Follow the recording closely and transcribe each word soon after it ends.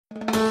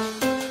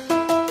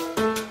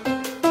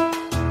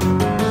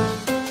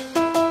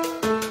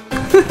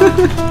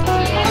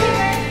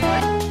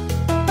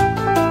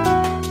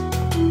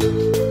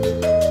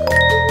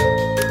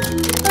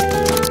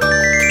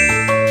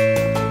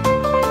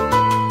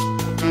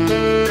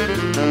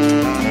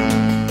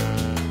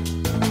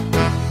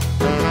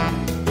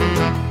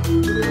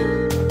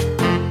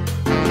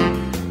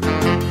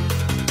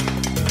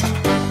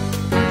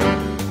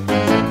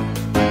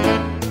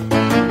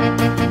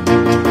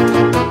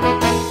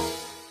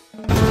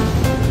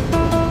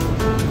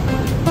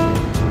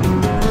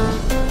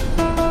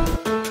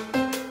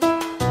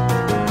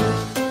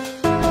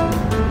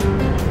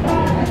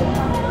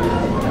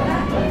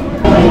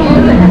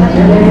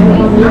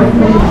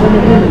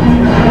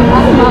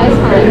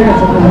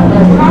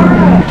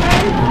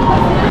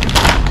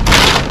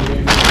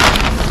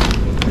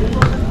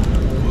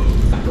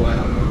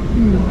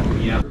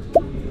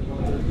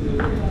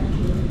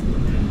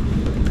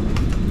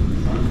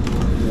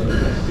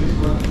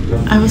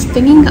I was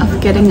thinking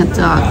of getting a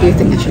dog. Do you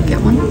think I should get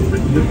one?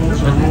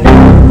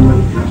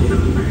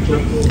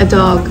 A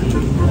dog.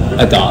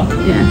 A dog?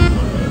 Yeah.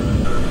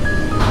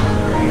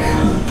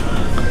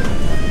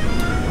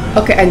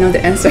 Okay, I know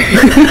the answer.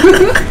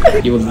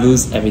 You will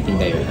lose everything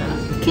that you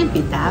have. It can't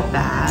be that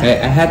bad.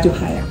 I had to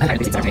hire.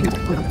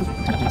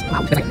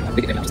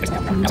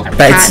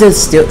 But it's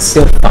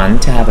still fun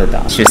to have a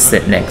dog. She'll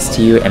sit next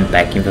to you and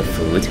beg you for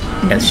food,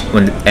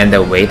 and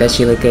the way that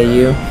she look at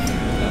you,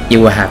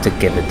 you will have to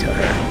give it to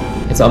her.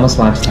 It's almost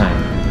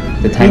lunchtime.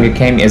 The time you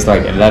came is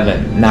like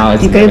 11. Now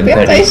it's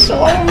 11:30.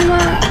 说了嘛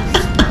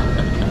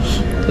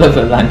Look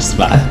for lunch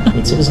spot.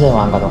 你知唔知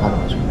玩廣東話同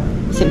我講？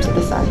識唔識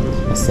得晒？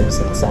識唔識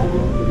得晒？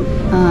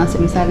食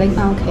唔晒拎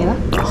翻屋企啦。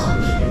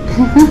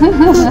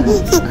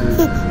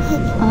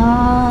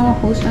啊，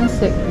好想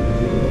食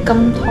金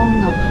湯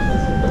牛。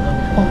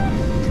哦，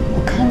我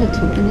看着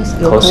图真的是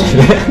口水，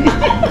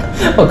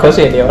我口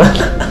水流了。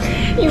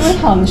因为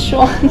很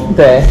酸。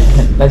对，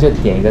那就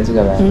点一个这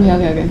个呗。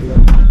OK。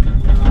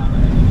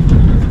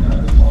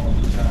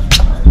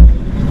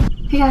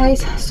Hey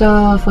guys,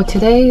 so for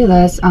today,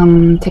 let's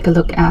take a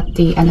look at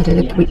the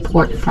analytic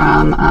report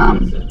from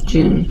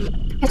June.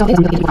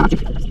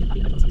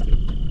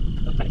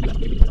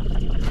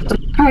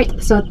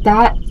 Alright, so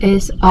that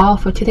is all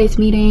for today's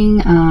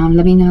meeting.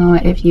 Let me know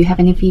if you have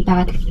any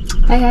feedback.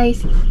 Bye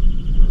guys.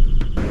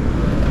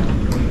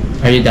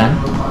 Are you done?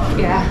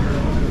 Yeah.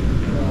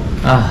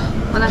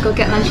 Wanna go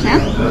get lunch now?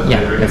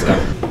 Yeah, let's go.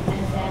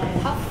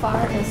 How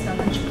far is the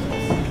lunch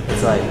place?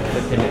 It's like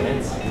 15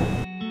 minutes.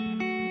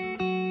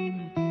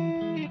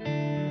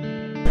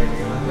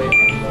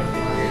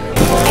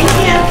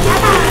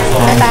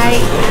 Bye.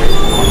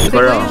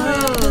 Girl.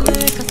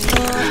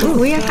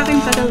 We are having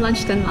better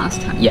lunch than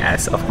last time.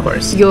 Yes, of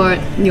course. Your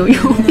New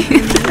York.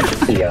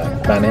 The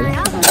ramen.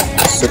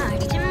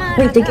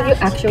 Wait, they give you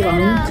actual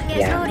ramen?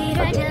 Yeah.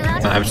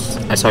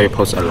 I saw you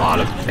post a lot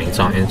of things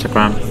on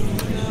Instagram.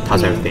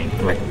 How's everything?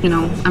 Like, you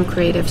know, I'm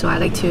creative, so I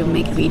like to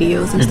make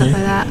videos and stuff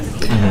like that.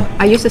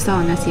 I used to sell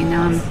on NYC,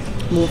 now I'm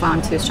move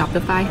on to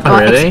Shopify. Oh,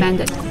 really?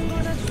 Expanded.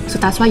 So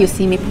that's why you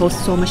see me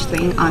post so much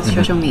thing on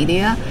social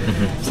media.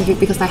 So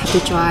because I have to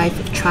drive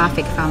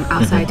traffic from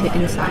outside to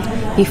inside.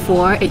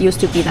 Before, it used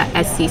to be that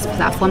Etsy's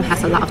platform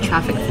has a lot of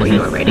traffic for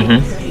you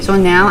already. So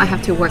now I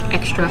have to work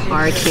extra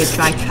hard to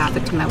drive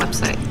traffic to my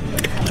website.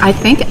 I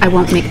think I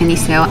won't make any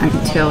sale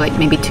until like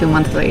maybe 2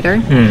 months later.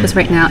 Because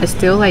right now it's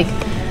still like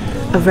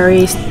a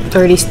very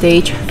early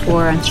stage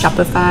for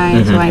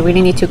Shopify, so I really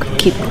need to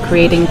keep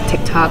creating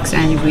TikToks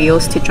and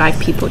Reels to drive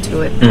people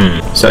to it.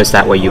 So is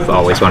that what you've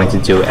always wanted to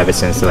do ever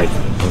since like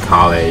in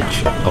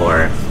college,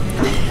 or?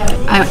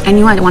 I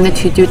knew I wanted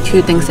to do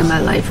 2 things in my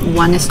life.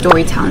 One is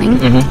storytelling,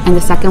 and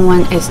the second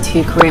one is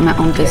to create my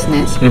own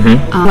business.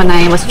 When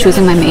I was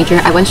choosing my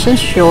major, I wasn't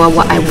sure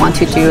what I want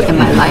to do in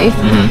my life.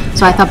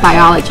 So I thought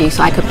biology,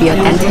 so I could be a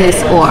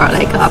dentist or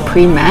like a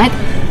pre-med.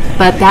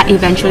 But that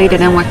eventually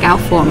didn't work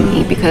out for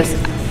me because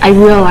I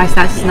realized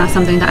that's not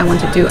something that I want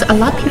to do. A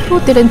lot of people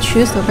didn't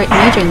choose the right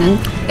major, and then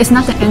it's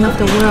not the end of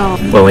the world.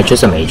 When we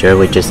choose a major,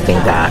 we just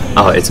think that,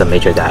 oh, it's a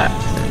major that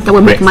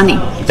will make money.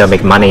 They'll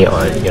make money,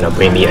 or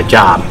bring me a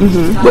job.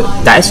 But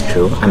that is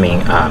true. I mean,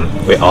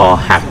 we all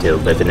have to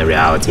live in the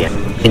reality.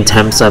 In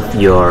terms of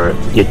your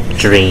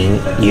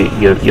dream,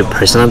 your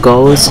personal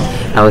goals,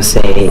 I would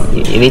say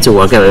you need to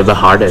work a little bit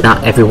harder.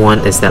 Not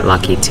everyone is that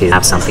lucky to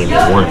have something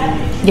they want.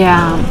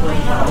 Yeah.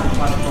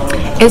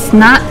 It's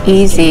not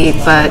easy,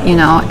 but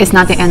it's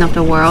not the end of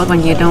the world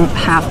when you don't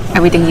have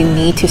everything you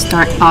need to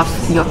start off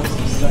your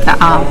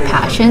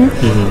passion.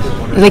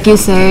 Like you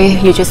say,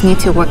 you just need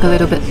to work a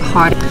little bit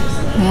harder.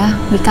 Yeah,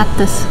 we got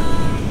this.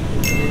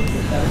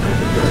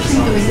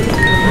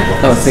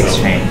 Oh, 6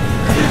 train.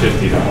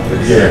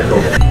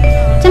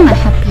 这么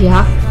happy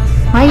啊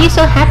Why are you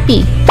so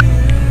happy?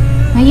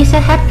 Why are you so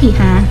happy,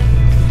 huh?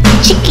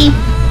 Chicky.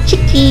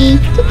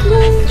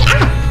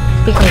 Yeah.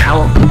 Big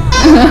owl.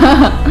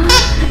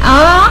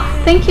 Oh,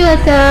 thank you,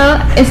 Adele.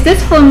 Is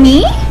this for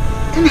me?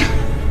 Come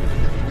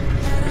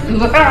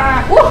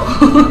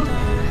on.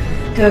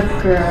 Good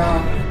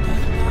girl.